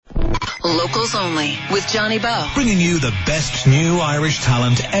Locals only with Johnny Bowe. Bringing you the best new Irish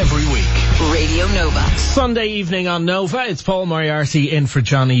talent every week. Radio Nova. Sunday evening on Nova. It's Paul Moriarty in for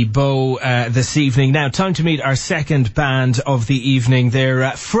Johnny Bowe this evening. Now, time to meet our second band of the evening.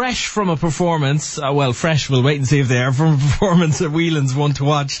 They're fresh from a performance. Fresh, we'll wait and see if they are, from a performance at Whelan's One to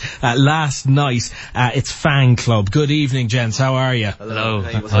Watch last night. It's FangClub. Good evening, gents. How are you? Hello.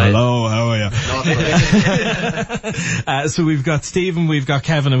 Hello, how are you? So we've got Stephen, we've got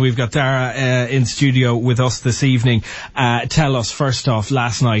Kevin, and we've got Dara in studio with us this evening. Tell us, first off,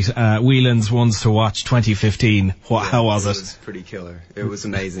 last night, Whelan's Ones to Watch 2015. How was it? It was pretty killer. It was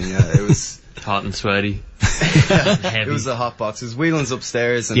amazing, yeah. It was hot and sweaty. It was a hot box. It was Whelan's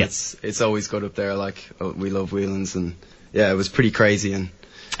upstairs, and it's always good up there. We love Whelan's, and yeah, it was pretty crazy. And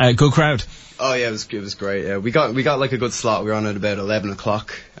good crowd. Oh yeah, it was great. Yeah, we got like a good slot. We were on at about 11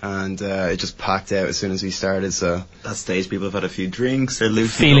 o'clock, and it just packed out as soon as we started. So that stage, people have had a few drinks. They're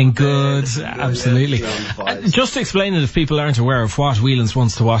feeling good. Absolutely. Just explain it if people aren't aware of what Whelan's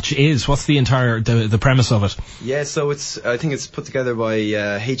Wants to Watch is. What's the entire the premise of it? Yeah, so I think it's put together by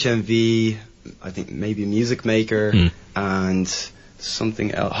HMV. I think maybe a music maker and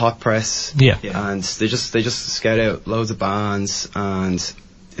something else, Hot Press. Yeah. And they just scout out loads of bands, and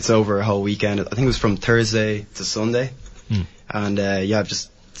it's over a whole weekend. I think it was from Thursday to Sunday. And you have just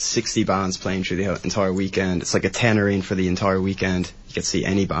 60 bands playing through the entire weekend. It's like a tenner in for the entire weekend. You get to see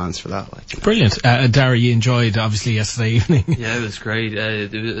any bands for that. Brilliant. Dara, you enjoyed obviously yesterday evening. Yeah, it was great. I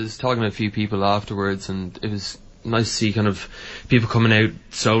was talking to a few people afterwards, and it was nice to see kind of people coming out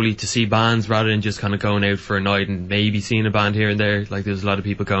solely to see bands rather than just kind of going out for a night and maybe seeing a band here and there. Like, there's a lot of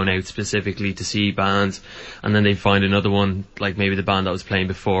people going out specifically to see bands, and then they find another one, like maybe the band that was playing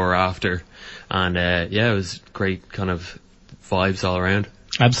before or after. And yeah, it was great kind of vibes all around.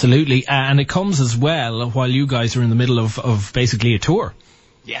 Absolutely. And it comes as well while you guys are in the middle of basically a tour.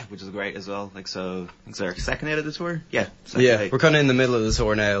 Yeah, which is great as well. So it's our second out of the tour. Yeah, we're kind of in the middle of the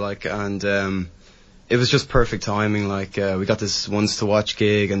tour now, and it was just perfect timing. We got this Ones to Watch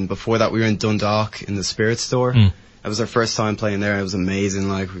gig, and before that we were in Dundalk in the Spirit store. It was our first time playing there, and it was amazing.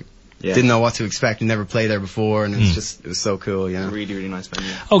 We didn't know what to expect. We never played there before, and it was so cool. Yeah, really, really nice venue.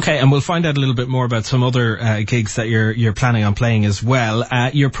 Okay, and we'll find out a little bit more about some other gigs that you're planning on playing as well.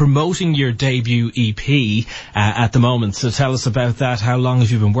 You're promoting your debut EP at the moment, so tell us about that. How long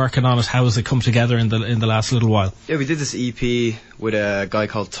have you been working on it? How has it come together in the last little while? Yeah, we did this EP with a guy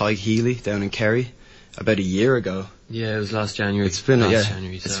called Ty Healy down in Kerry about a year ago. Yeah, it was last January. It's been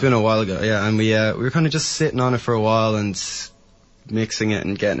a while ago. Yeah, and we were kind of just sitting on it for a while and mixing it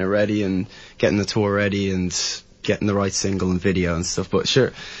and getting it ready and getting the tour ready and getting the right single and video and stuff. But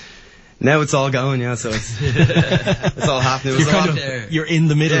sure, now it's all going. Yeah, so it's all happening. You're in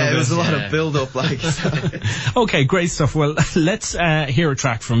the middle. Yeah, of it. It was a lot of build up. Okay, great stuff. Well, let's hear a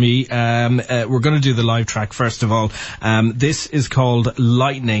track from me. We're going to do the live track first of all. This is called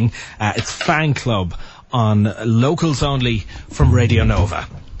Lightning. It's FangClub on Locals Only from Radio Nova.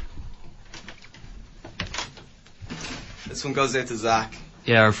 This one goes out to Zach.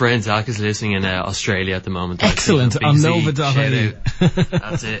 Yeah, our friend Zach is listening in Australia at the moment. Excellent, on Nova.ie.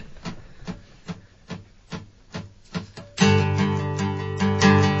 That's it.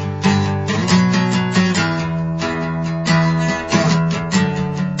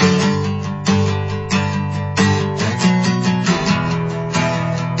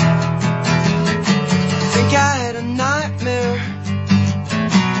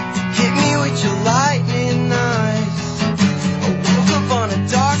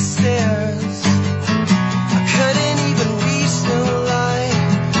 I couldn't even reach the light.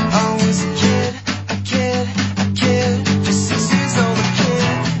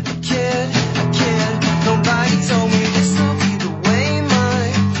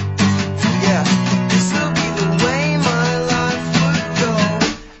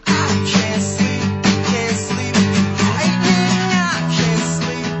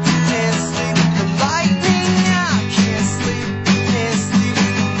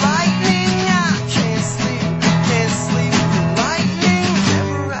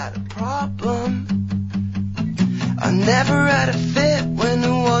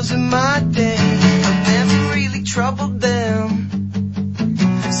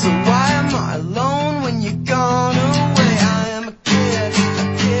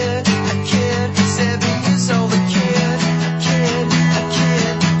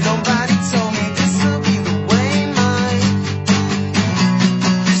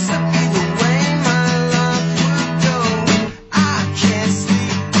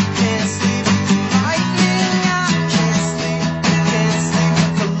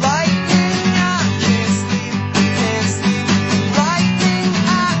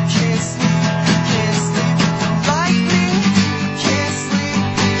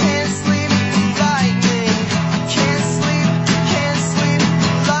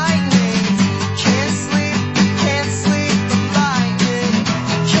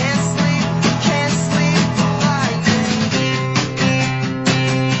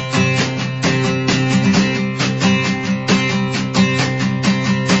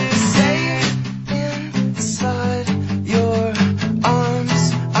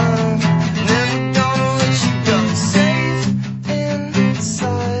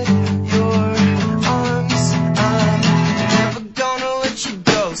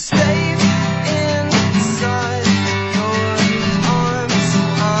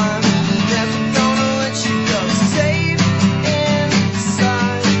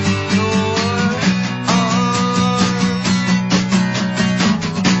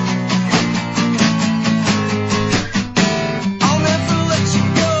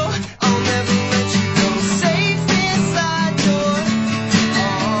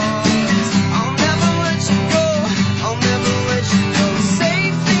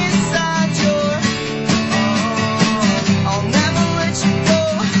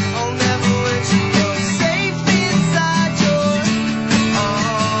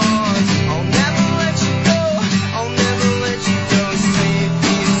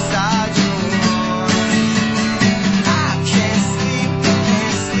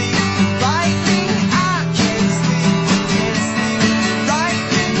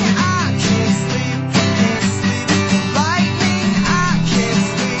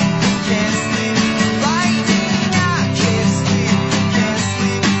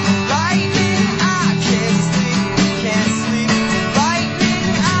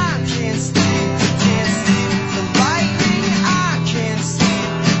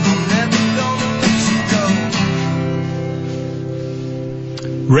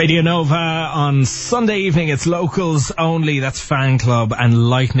 Radio Nova on Sunday evening. It's locals only. That's Fan Club and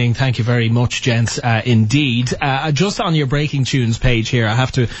Lightning. Thank you very much, gents. Indeed. Just on your Breaking Tunes page here, I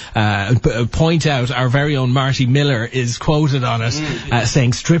have to point out our very own Marty Miller is quoted on it,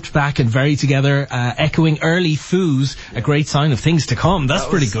 saying stripped back and very together, echoing early foos, a great sign of things to come. That's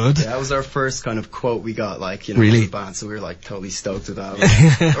pretty good. Yeah, that was our first kind of quote we got, like, you know, really? as a band, so we were like totally stoked with that.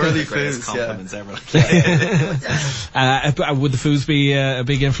 Early foos, compliments ever. Would the foos be a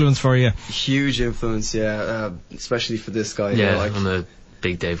big influence for you? Huge influence, especially for this guy. Yeah, like, I'm a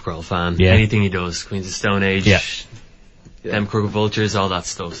big Dave Grohl fan. Yeah. Anything he does, Queens of Stone Age, them Crooked Vultures, all that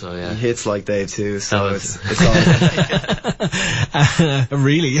stuff. So yeah, he hits like Dave too. So it's all.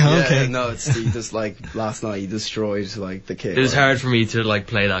 Really? Okay. Yeah, no, he just, like, last night he destroyed, like, the kid. it was hard for me to, like,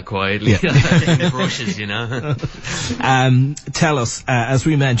 play that quietly. It rushes, you know. Tell us, as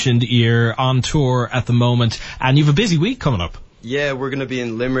we mentioned, you're on tour at the moment, and you've a busy week coming up. Yeah, we're going to be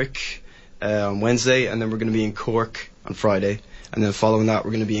in Limerick on Wednesday, and then we're going to be in Cork on Friday, and then following that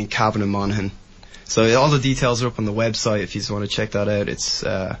we're going to be in Cavan and Monaghan. So all the details are up on the website if you just want to check that out. It's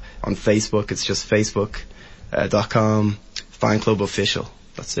on Facebook. It's just facebook.com FangClub Official.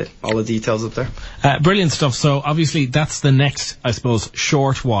 That's it. All the details up there. Brilliant stuff. So obviously that's the next, I suppose,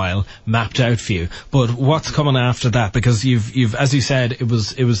 short while mapped out for you. But what's coming after that? Because you've, as you said, it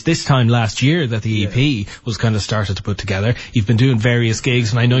was this time last year that the EP was kind of started to put together. You've been doing various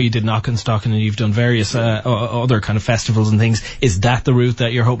gigs, and I know you did Knockanstocking, and you've done various other kind of festivals and things. Is that the route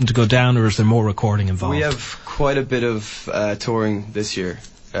that you're hoping to go down, or is there more recording involved? We have quite a bit of touring this year.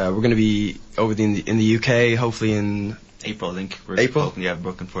 We're going to be over in the UK, hopefully in April, I think. April? We're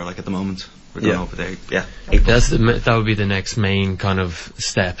looking for, like, at the moment. We're going over there. Yeah, April. That would be the next main kind of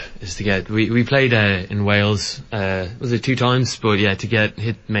step, is to get. We played in Wales. Was it 2 times? But yeah, to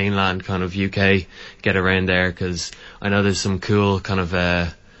hit mainland kind of UK, get around there, because I know there's some cool kind of.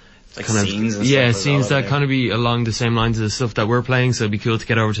 Like kind scenes of, and yeah, stuff scenes like that kind of be along the same lines of the stuff that we're playing, so it'd be cool to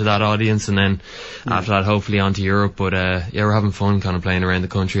get over to that audience, and then after that hopefully on to Europe. But yeah, we're having fun kind of playing around the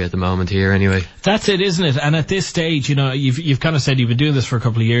country at the moment here anyway. That's it, isn't it? And at this stage, you know, you've kind of said you've been doing this for a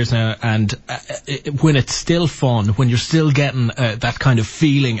couple of years now, and when it's still fun, when you're still getting that kind of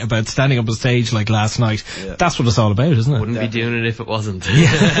feeling about standing up on stage like last night, that's what it's all about, isn't it? Wouldn't be doing it if it wasn't.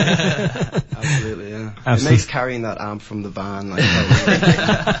 Absolutely, yeah. Absolutely. It makes carrying that amp from the van, like,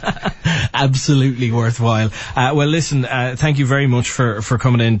 absolutely worthwhile. Well, listen, thank you very much for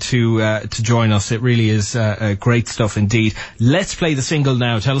coming in to join us. It really is great stuff indeed. Let's play the single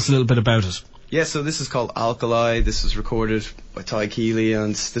now. Tell us a little bit about it. Yeah, so this is called Alkali. This was recorded by Ty Keeley,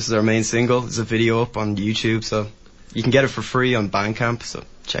 and this is our main single. There's a video up on YouTube, so you can get it for free on Bandcamp, so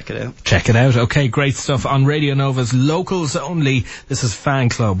check it out. Check it out. Okay, great stuff on Radio Nova's Locals Only. This is Fan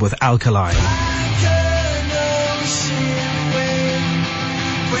Club with Alkali. Never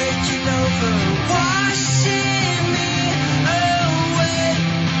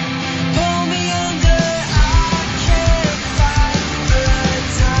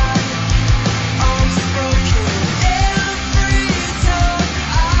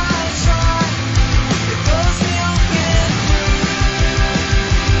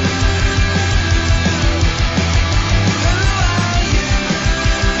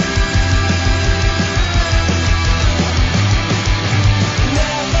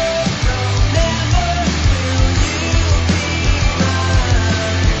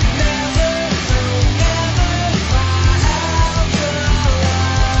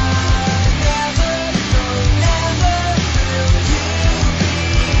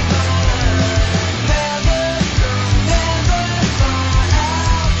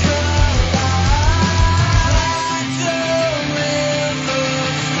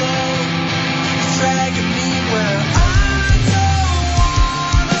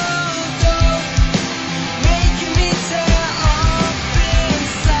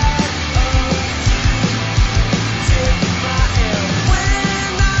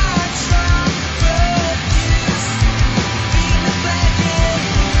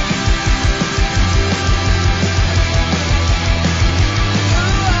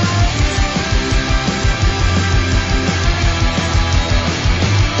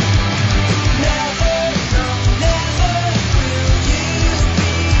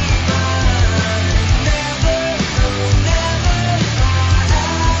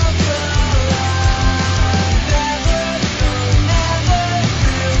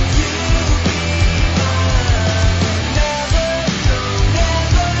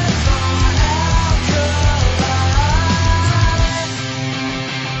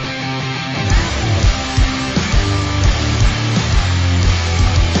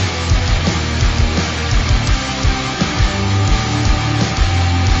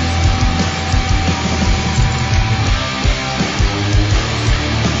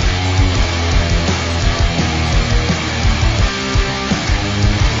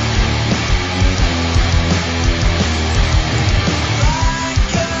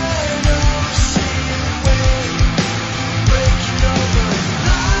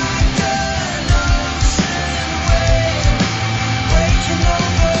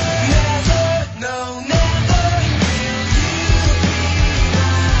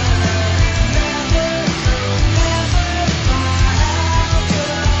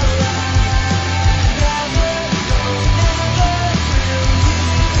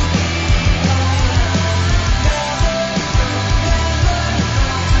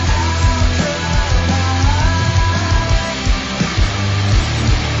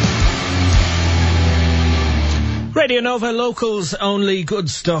Radio Nova, locals only, good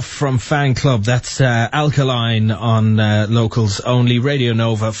stuff from FangClub. That's Alkaline on locals only. Radio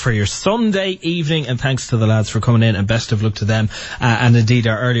Nova for your Sunday evening, and thanks to the lads for coming in, and best of luck to them, and indeed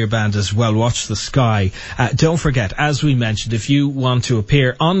our earlier band as well, Watch the Sky. Don't forget, as we mentioned, if you want to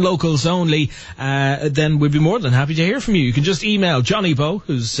appear on locals only, then we'd be more than happy to hear from you. You can just email Johnny Bow,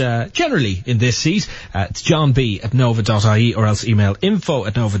 who's generally in this seat. It's johnb@nova.ie, or else email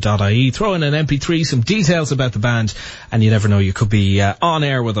info@nova.ie. Throw in an MP3, some details about the band, and you never know, you could be on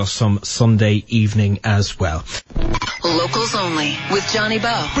air with us some Sunday evening as well. Locals only with Johnny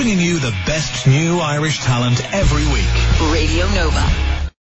Bow. Bringing you the best new Irish talent every week. Radio Nova.